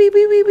 beep, beep, beep,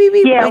 beep, beep, beep,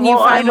 beep, Yeah, when you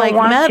find I don't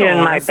want metals. you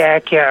in my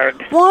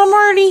backyard. Well, I'm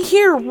already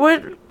here.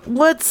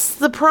 What's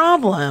the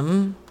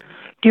problem?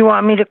 Do you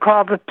want me to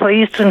call the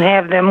police and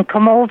have them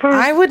come over?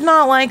 I would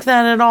not like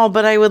that at all,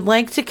 but I would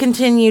like to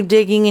continue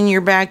digging in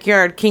your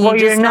backyard. Can Well, you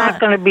just you're not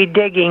going to be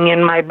digging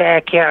in my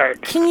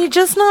backyard. Can you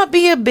just not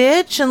be a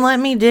bitch and let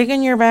me dig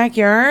in your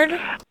backyard?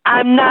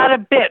 I'm not a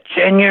bitch,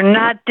 and you're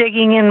not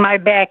digging in my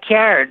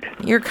backyard.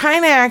 You're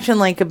kind of acting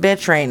like a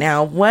bitch right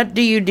now. What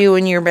do you do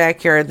in your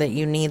backyard that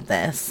you need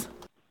this?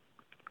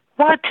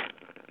 What?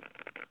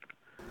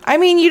 I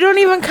mean, you don't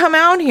even come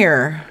out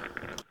here.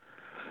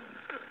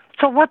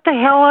 So what the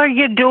hell are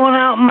you doing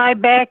out in my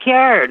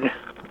backyard?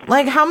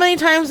 Like, how many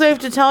times do I have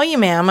to tell you,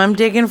 ma'am, I'm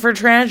digging for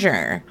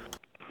treasure?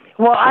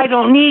 Well, I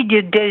don't need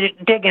you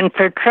digging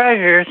for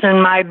treasures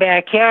in my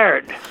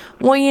backyard.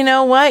 Well, you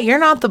know what? You're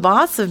not the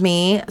boss of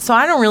me, so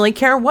I don't really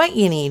care what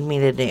you need me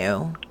to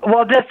do.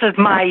 Well, this is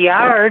my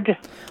yard.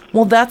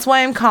 Well, that's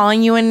why I'm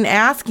calling you and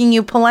asking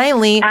you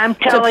politely. I'm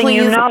telling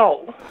you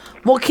no.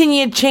 Well, can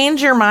you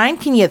change your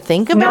mind? Can you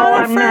think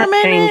about it for a minute? No, I'm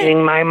not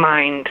changing my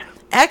mind.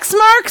 X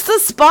marks the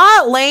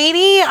spot,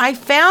 lady. I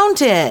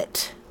found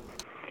it.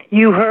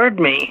 You heard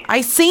me.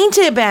 I seen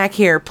it back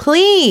here.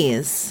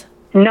 Please.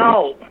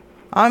 No.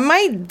 I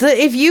might,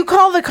 if you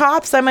call the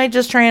cops, I might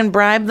just try and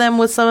bribe them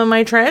with some of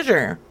my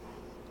treasure.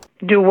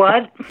 Do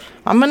what?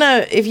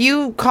 If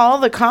you call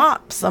the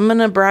cops, I'm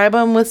gonna bribe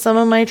them with some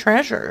of my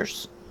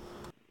treasures.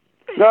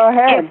 Go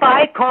ahead. If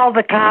I call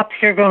the cops,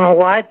 you're gonna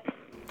what?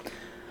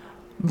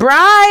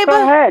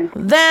 Bribe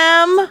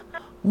them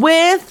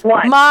with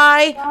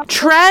my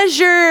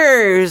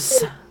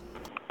treasures.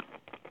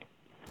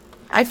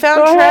 I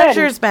found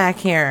treasures back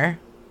here.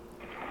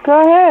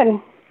 Go ahead.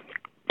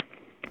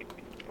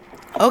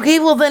 Okay,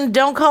 well then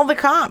don't call the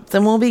cops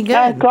and we'll be good.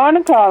 I'm going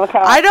to call the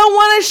cops. I don't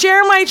want to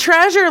share my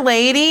treasure,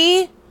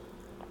 lady.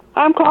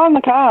 I'm calling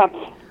the cops.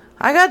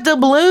 I got the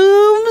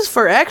blooms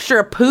for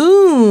extra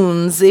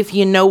poons, if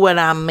you know what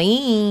I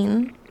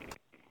mean.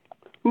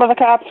 Well, the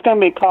cops going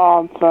to be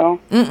called, so.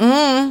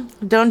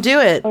 Don't do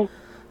it.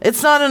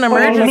 It's not an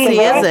emergency,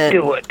 is it?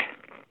 Do it.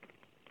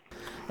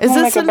 Is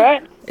this an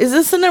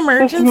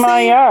emergency? This is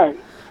my yard.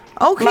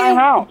 Okay. My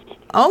house.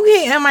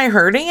 Okay, am I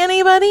hurting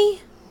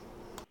anybody?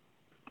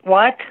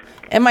 What?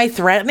 Am I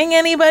threatening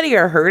anybody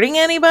or hurting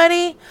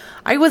anybody?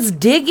 I was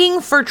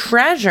digging for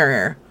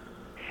treasure.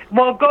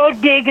 Well, go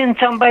dig in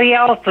somebody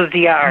else's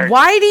yard.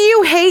 Why do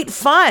you hate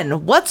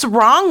fun? What's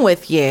wrong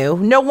with you?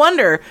 No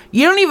wonder.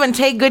 You don't even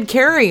take good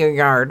care of your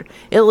yard.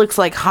 It looks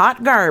like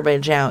hot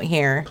garbage out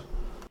here.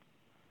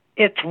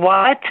 It's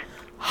what?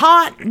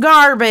 Hot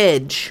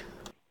garbage.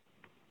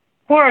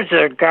 Where's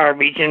the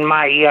garbage in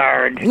my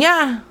yard?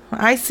 Yeah,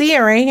 I see it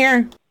right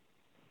here.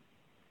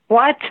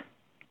 What?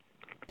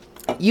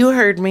 You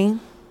heard me.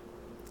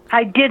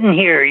 I didn't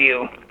hear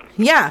you.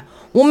 Yeah.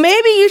 Well,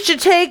 maybe you should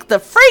take the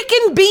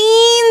freaking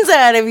beans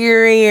out of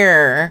your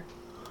ear.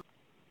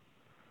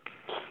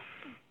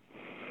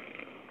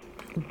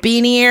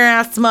 Beanie ear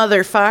ass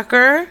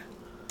motherfucker.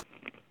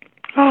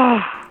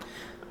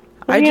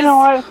 You know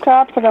what?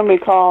 Cops are going to be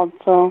called,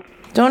 so.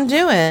 Don't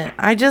do it.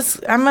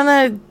 I'm going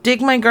to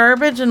dig my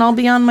garbage and I'll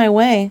be on my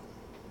way.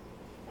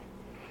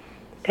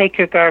 Take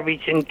your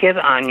garbage and get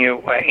on your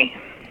way.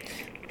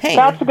 Hey.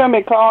 Cops are going to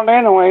be called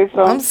anyway,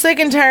 so. I'm sick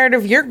and tired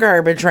of your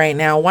garbage right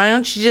now. Why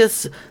don't you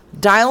just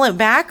dial it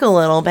back a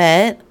little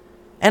bit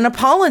and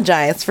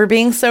apologize for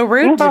being so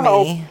rude to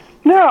me?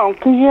 No,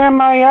 because you're in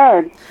my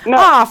yard. No.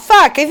 Aw,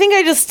 fuck. I think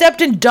I just stepped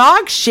in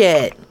dog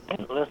shit.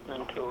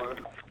 Listening to her.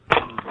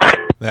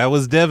 That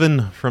was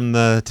Devin from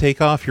the Take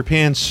Off Your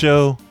Pants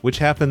show, which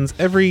happens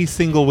every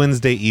single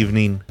Wednesday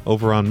evening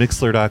over on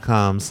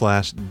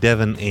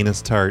Mixler.com/Devin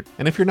Anus Tart.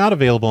 And if you're not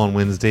available on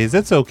Wednesdays,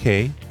 that's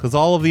okay, because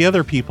all of the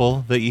other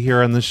people that you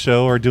hear on this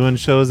show are doing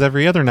shows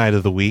every other night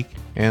of the week.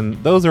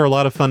 And those are a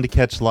lot of fun to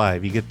catch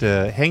live. You get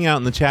to hang out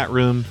in the chat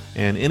room,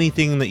 and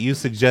anything that you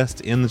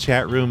suggest in the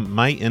chat room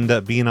might end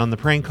up being on the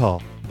prank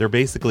call. They're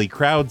basically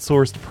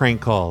crowdsourced prank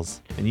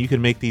calls, and you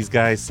can make these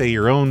guys say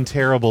your own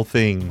terrible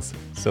things.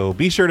 So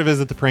be sure to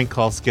visit the prank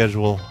call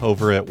schedule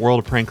over at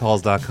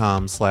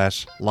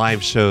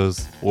worldofprankcalls.com/live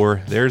shows,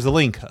 or there's a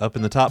link up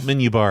in the top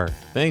menu bar.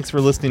 Thanks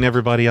for listening,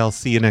 everybody. I'll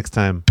see you next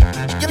time.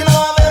 You know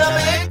I'm in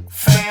a big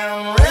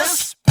fan,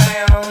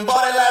 wristband,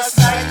 bought it last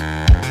night.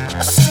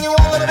 I seen you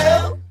on the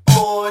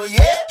billboard,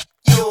 yeah,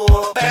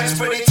 your band's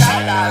pretty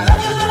tight. I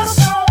love your little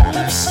song,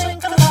 lip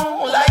sync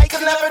along like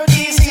an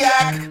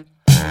aphrodisiac.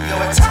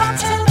 You're a top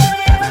 10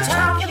 baby every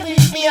time you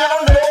leave me. I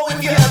don't know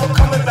if you're ever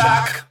coming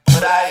back,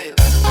 but I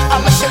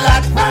miss you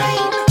like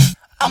rain.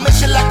 I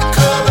miss you like the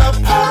color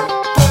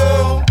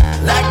purple,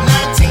 like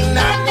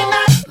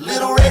 1999.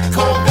 Little red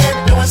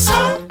Corvette doing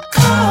some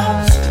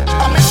cars.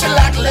 I miss you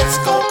like let's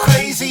go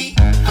crazy.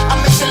 I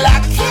miss you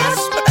like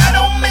Kiss, but I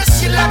don't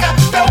miss you like I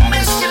don't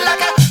miss you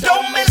like I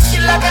don't miss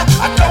you like I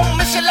don't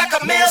miss you like I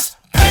miss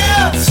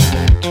Pimps.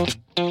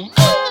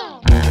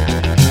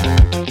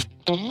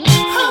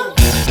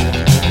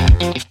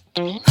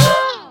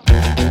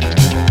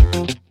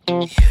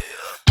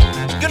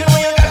 You know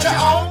you got your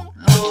own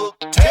look,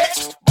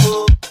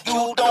 textbook,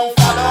 you don't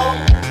follow.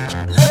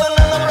 Living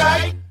in the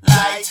bright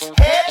lights,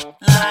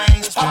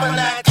 headlines, popping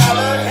that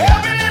collar.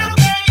 Every little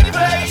game you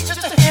play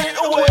just to hit it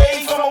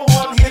away from a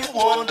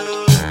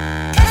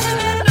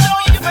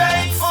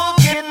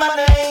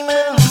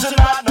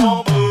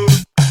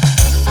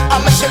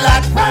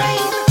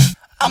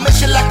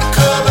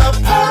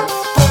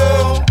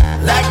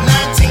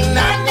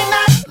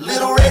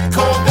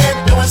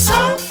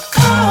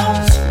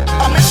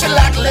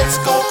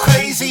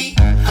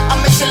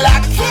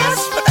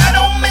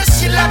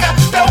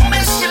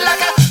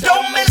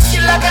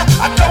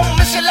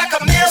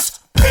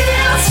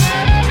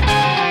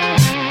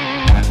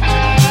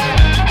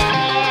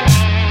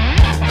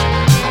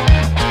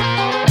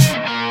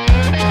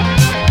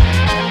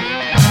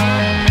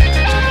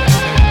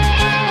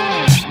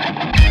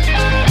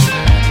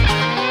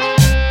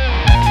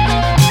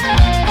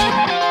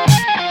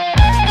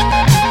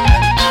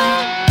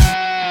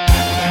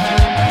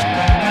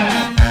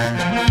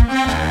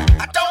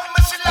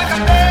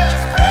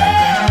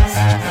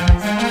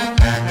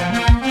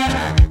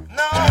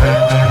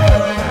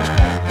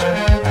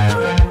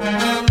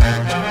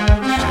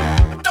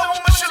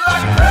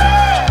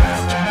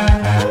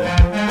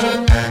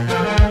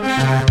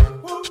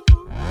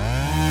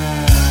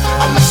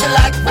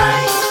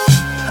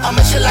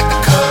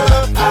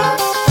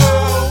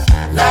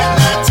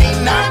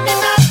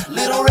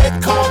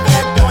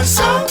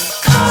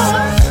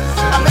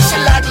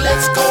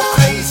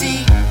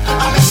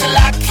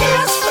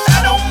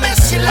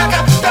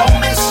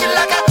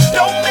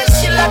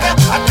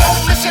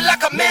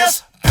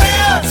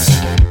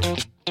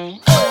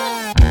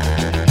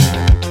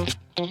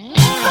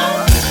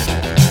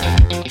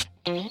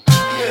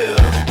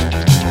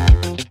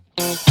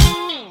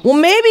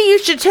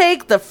should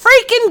take the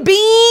freaking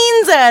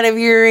beans out of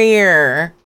your ear.